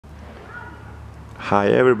Hi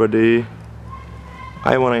everybody,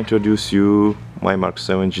 I want to introduce you my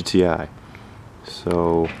Mk7 GTI.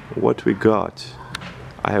 So what we got,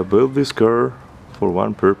 I have built this car for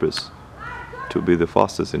one purpose, to be the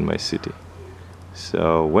fastest in my city.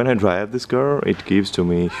 So when I drive this car, it gives to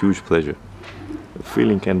me huge pleasure. The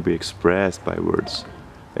feeling can't be expressed by words.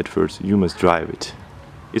 At first you must drive it.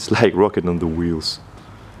 It's like rocket on the wheels.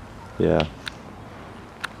 Yeah.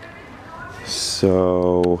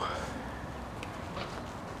 So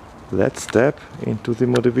let's step into the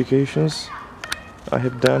modifications I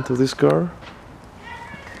have done to this car.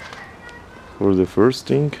 For the first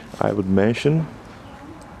thing I would mention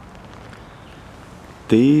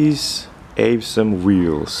these awesome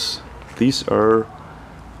wheels. These are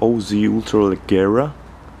OZ Ultraleggera.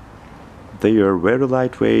 They are very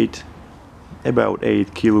lightweight, about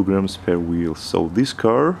 8 kilograms per wheel. So this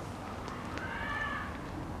car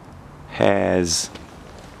has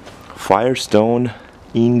Firestone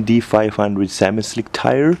Indy 500 semi-slick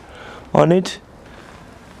tire on it,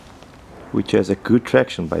 which has a good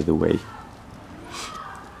traction, by the way.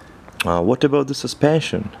 What about the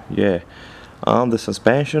suspension? Yeah, on the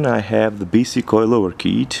suspension I have the BC Coilover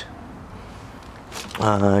kit.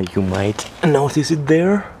 You might notice it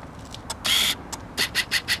there.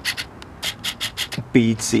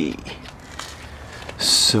 PC.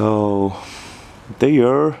 So they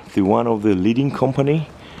are one of the leading company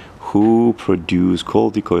who produce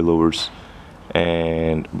quality coilovers,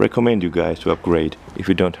 and recommend you guys to upgrade if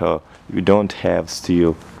you don't have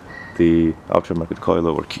still the aftermarket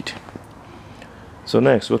coilover kit. So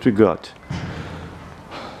next, what we got?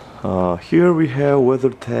 Here we have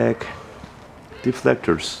Wavetrack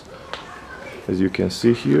deflectors, as you can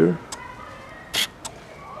see here.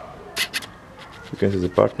 You can see the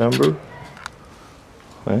part number,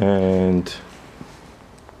 and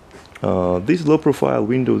these low profile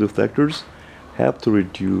window deflectors help to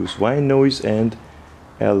reduce whine noise and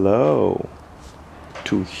allow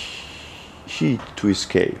to heat to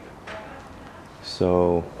escape.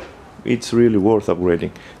 So it's really worth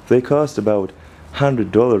upgrading. They cost about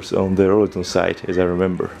 $100 on the Arlington site, as I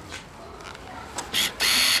remember.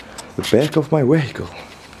 The back of my vehicle.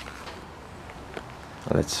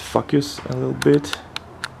 Let's focus a little bit.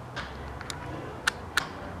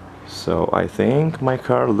 So I think my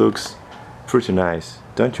car looks pretty nice.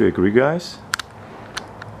 Don't you agree, guys?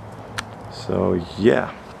 So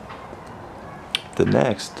yeah. The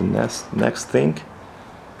next thing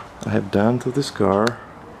I have done to this car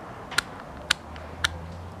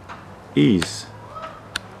is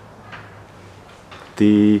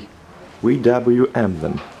the VW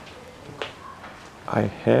emblem. I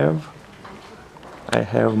have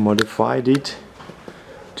modified it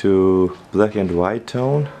to black and white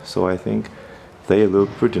tone, so I think they look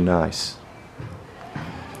pretty nice.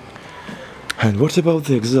 And what about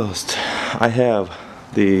the exhaust? I have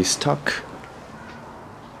the stock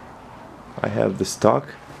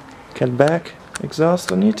catback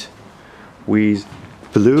exhaust on it with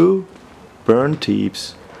blue burn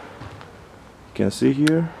tips. You can see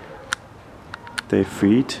here they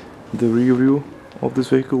fit the rear view of this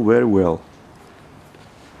vehicle very well.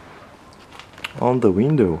 On the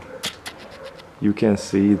window you can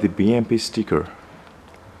see the BMP sticker.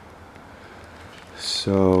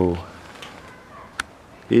 So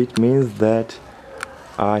it means that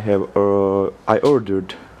I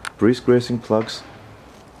ordered Brisk racing plugs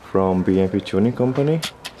from BMP tuning company,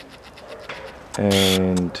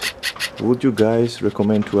 and would you guys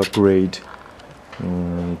recommend to upgrade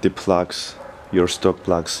the plugs, your stock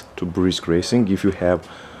plugs, to Brisk racing if you have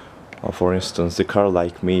for instance the car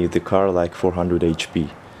like me, the car like 400 HP?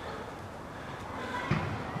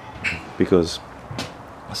 Because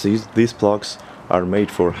these plugs are made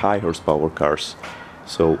for high horsepower cars,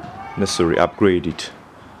 so necessary upgrade it.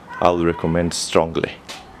 I'll recommend strongly.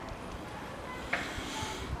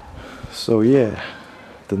 So yeah,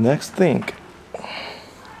 the next thing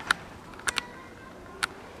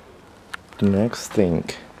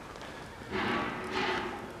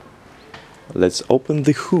let's open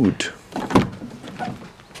the hood.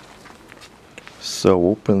 So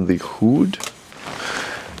open the hood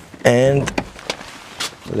and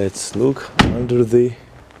let's look under the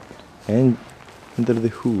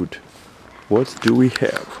hood. What do we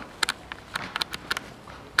have?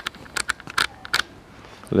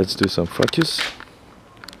 Let's do some focus.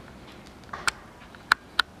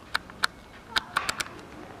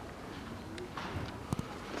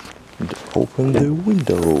 And open the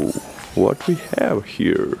window. What we have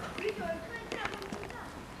here?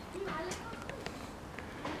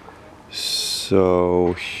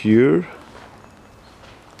 So here,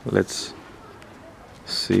 let's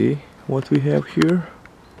see what we have here.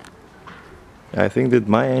 I think that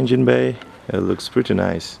my engine bay looks pretty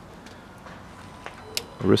nice.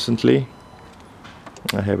 Recently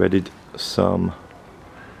I have added some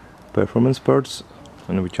performance parts,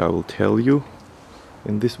 and which I will tell you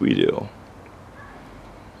in this video.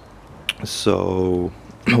 So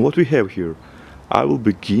what we have here, I will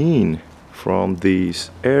begin from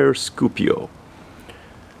this Air Scoopio,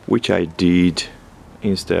 which I did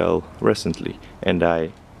install recently, and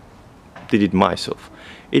I did it myself.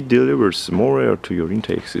 It delivers more air to your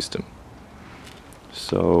intake system.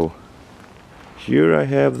 So here I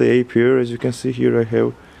have the Apr, as you can see here I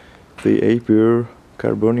have the Apr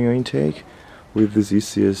Carbonio intake with this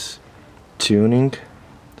ECS tuning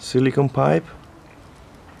silicone pipe.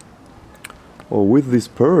 Oh, with these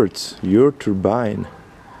parts your turbine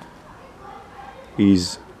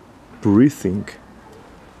is breathing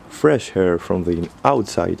fresh air from the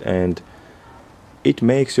outside, and it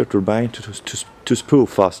makes your turbine to spool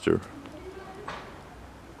faster.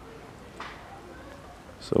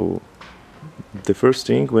 So the first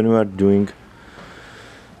thing when you are doing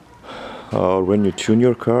or when you tune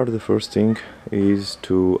your car, the first thing is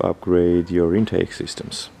to upgrade your intake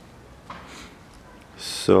systems.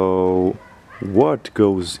 So what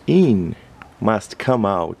goes in must come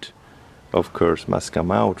out, of course, must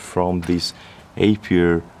come out from this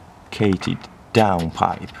Apr Catted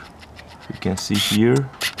Downpipe. You can see here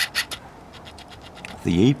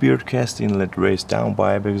the Apr cast inlet raised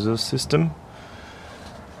downpipe exhaust system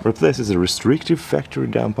replaces a restrictive factory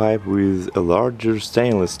downpipe with a larger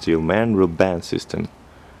stainless steel manual band system.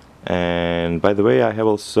 And by the way, I have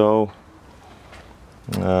also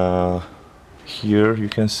here you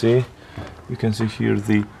can see here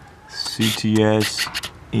the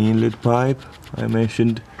Cts Inlet Pipe I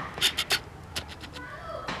mentioned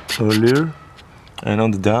earlier, and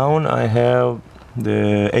on the down I have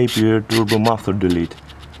the Apr Turbo Muffler delete.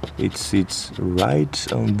 It sits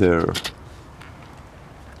right on there.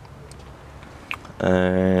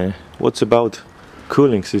 What's about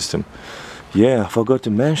cooling system? Yeah, I forgot to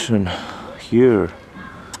mention here.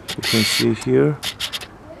 You can see here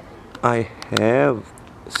I have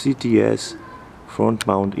Cts front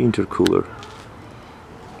mount intercooler.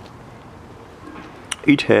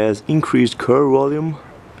 It has increased core volume,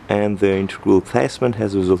 and the intercooler placement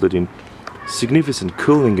has resulted in significant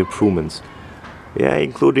cooling improvements. Yeah,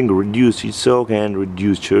 including reduced heat soak and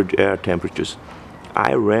reduced charge air temperatures.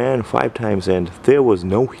 I ran 5 times and there was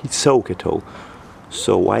no heat soak at all.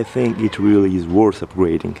 So I think it really is worth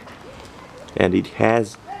upgrading. And it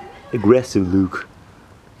has aggressive look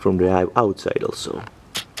from the outside also.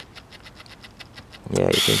 Yeah,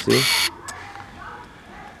 you can see.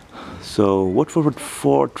 So what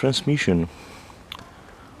for transmission?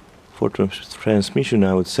 For transmission,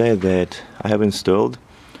 I would say that I have installed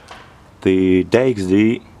the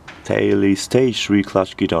Dxd Stage 3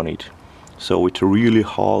 clutch kit on it. So it really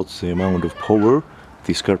halts the amount of power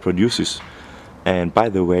this car produces, and by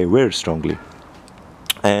the way, very strongly.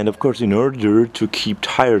 And of course, in order to keep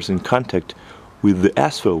tires in contact with the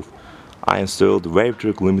asphalt, I installed the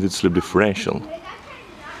Wavetrack limited slip differential,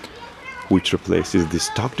 which replaces the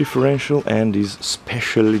stock differential and is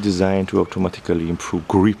specially designed to automatically improve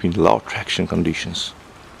grip in low traction conditions.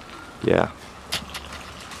 Yeah.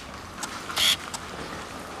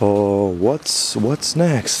 Oh, what's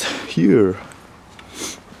next? Here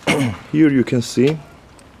you can see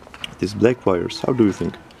these black wires. How do you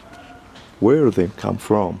think? Where they come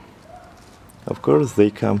from? Of course they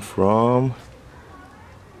come from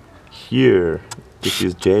here. This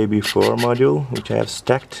is JB4 module, which I have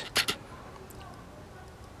stacked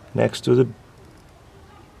next to the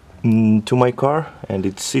to my car, and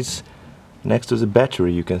it sits next to the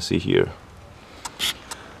battery, you can see here.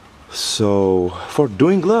 So for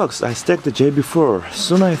doing logs, I stacked the JB4.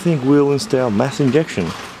 Soon I think we'll install mass injection.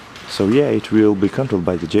 So yeah, it will be controlled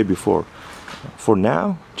by the JB4. For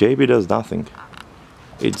now, JB does nothing.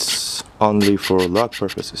 It's only for log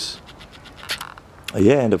purposes.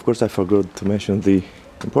 Yeah, and of course I forgot to mention the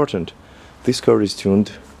important. This car is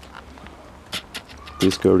tuned.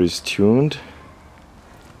 This car is tuned.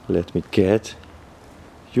 Let me get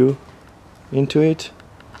you into it.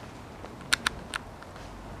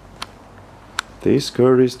 This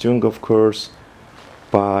car is tuned, of course,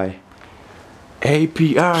 by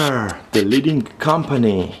Apr, the leading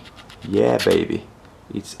company. Yeah, baby,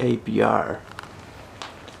 it's Apr.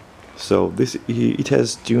 So it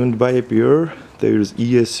has tuned by Apr. There is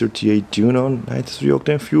IS38 tune on 93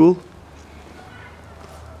 octane fuel.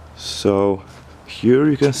 So here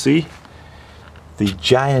you can see the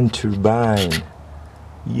giant turbine.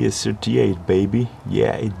 IS38, baby.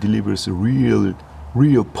 Yeah, it delivers real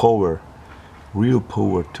real power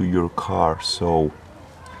to your car. So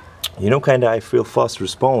you know, kinda I feel fast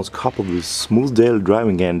response coupled with smooth daily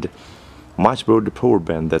driving and much broader power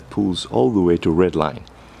band that pulls all the way to red line.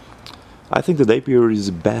 I think that Apr is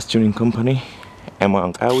the best tuning company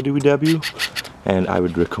among Audi VW, and I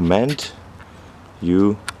would recommend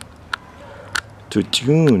you to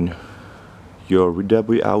tune your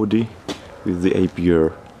VW Audi with the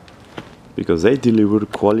Apr, because they deliver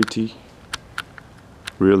quality,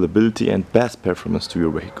 reliability and best performance to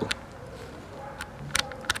your vehicle.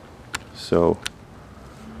 So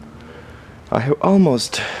I have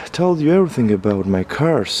almost told you everything about my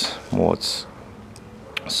car's mods.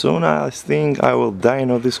 Soon I think I will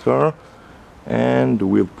dyno this car and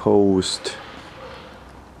will post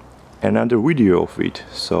another video of it.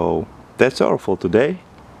 So that's all for today.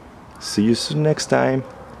 See you soon next time.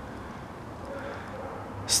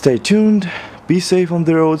 Stay tuned, be safe on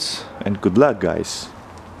the roads, and good luck, guys.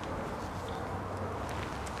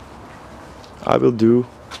 I will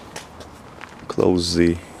close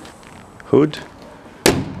the hood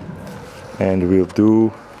and we'll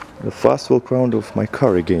do the fast walk around of my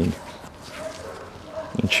car again.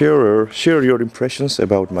 And share your impressions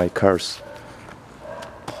about my car's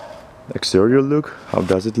exterior look. How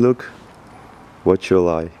does it look? What shall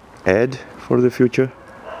I add for the future?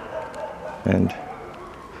 And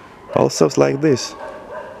all stuff like this.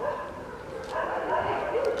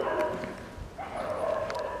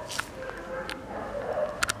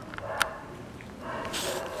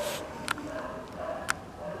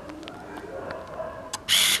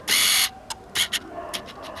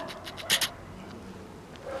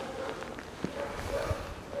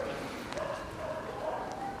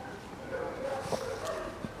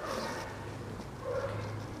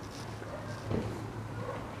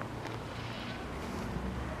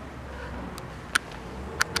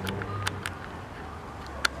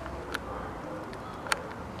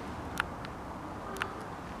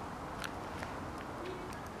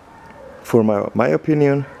 For my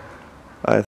opinion,